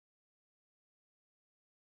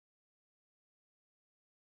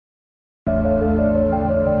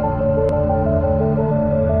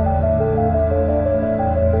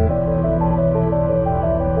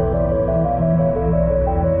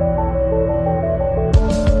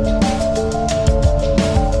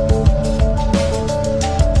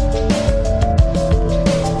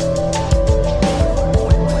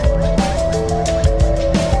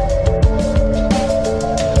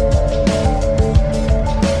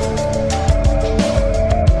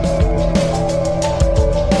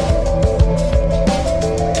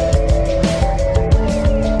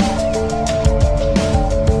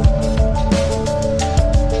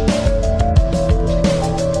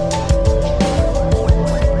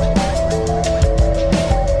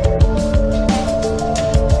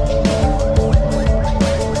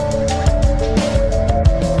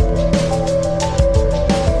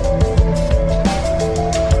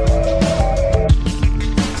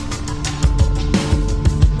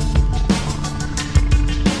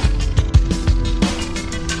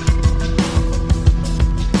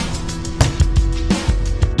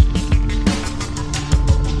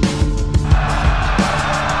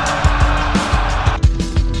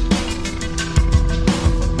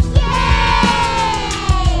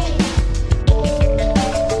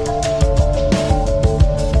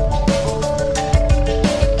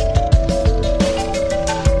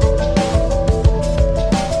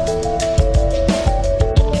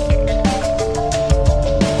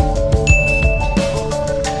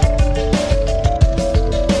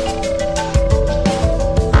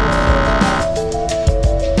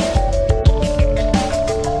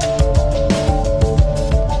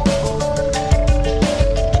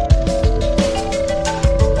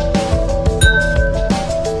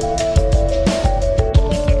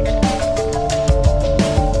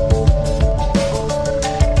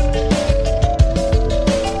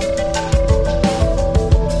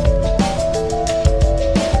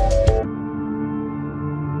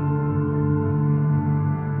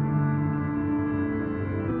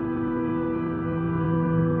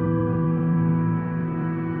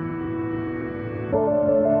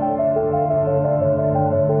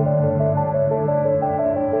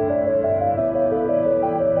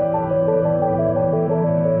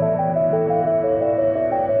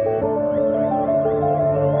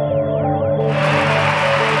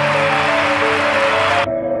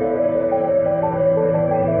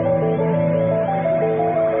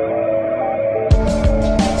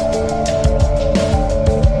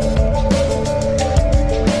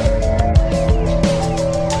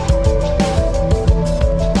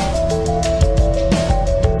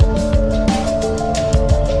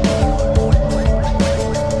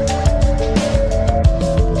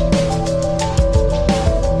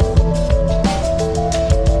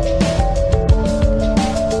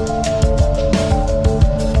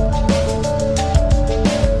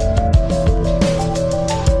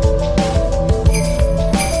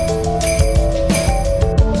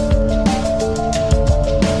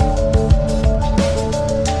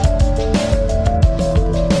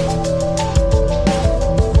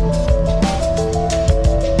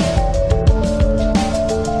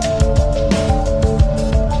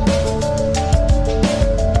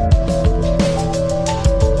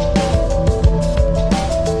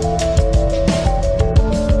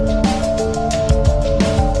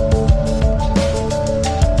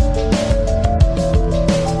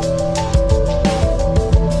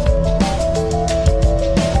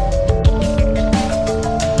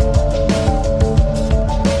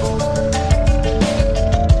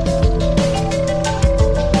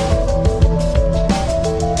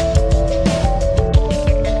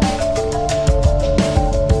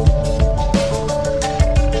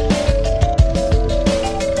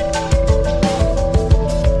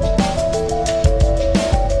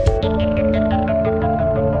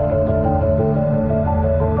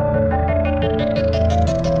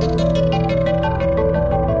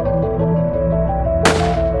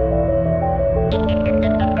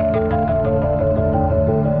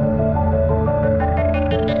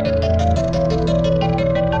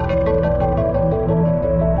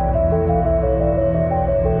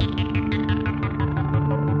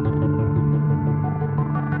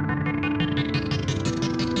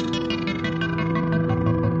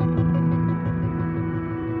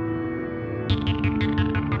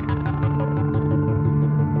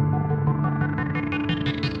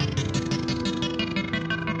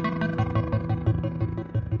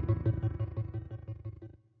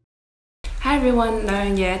Hi everyone， 兩樣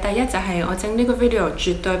嘢，第一就係我整呢個 video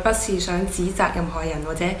絕對不是想指責任何人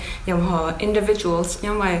或者任何 individuals，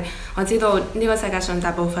 因為我知道呢個世界上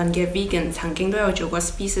大部分嘅 vegan 曾經都有做過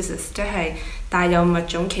SPECIESISM， 即係帶有物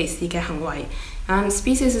種歧視嘅行為。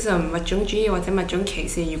SPECIESISM 物種主義或者物種歧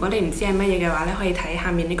視，如果你唔知係乜嘢嘅話咧，可以睇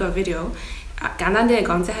下面呢個 video。簡單啲嚟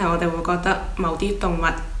講，即係我哋會覺得某啲動物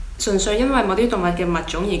純粹因為某啲動物嘅物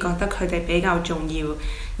種而覺得佢哋比較重要，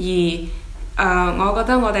我覺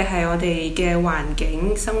得我哋係我哋嘅環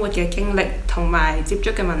境、生活嘅經歷同埋接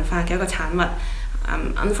觸嘅文化嘅一個產物。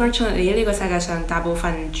Unfortunately 呢個世界上大部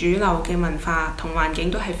分主流嘅文化同環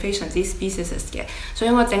境都係非常之 speciesist 嘅，所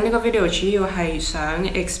以我整呢個 video 主要係想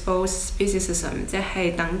expose speciesism， 即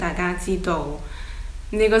係等大家知道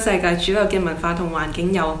呢個世界主流嘅文化同環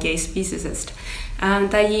境有幾 speciesist。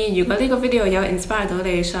第二，如果呢個 video 有 inspire 到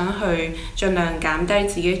你想去盡量減低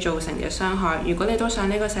自己造成嘅傷害，如果你都想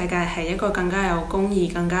呢個世界係一個更加有公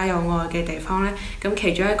義、更加有愛嘅地方呢，咁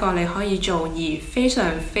其中一個你可以做而非常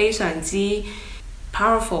非常之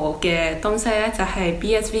powerful 嘅東西呢，就係 be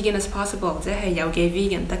as vegan as possible， 即係有幾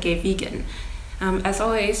vegan 得幾 vegan。As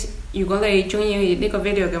always， 如果你中意呢個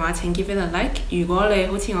video 嘅話，請 give it a like。如果你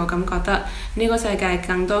好似我咁覺得呢個世界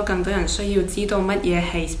更多人需要知道乜嘢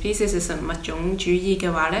係 speciesism 物種主義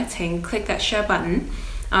嘅話呢，請 click that share button。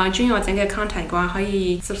中意我整嘅 content 嘅話，可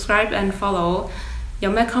以 subscribe and follow。有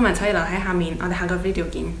咩 comment 可以留喺下面，我哋下個 video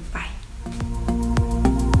見，拜。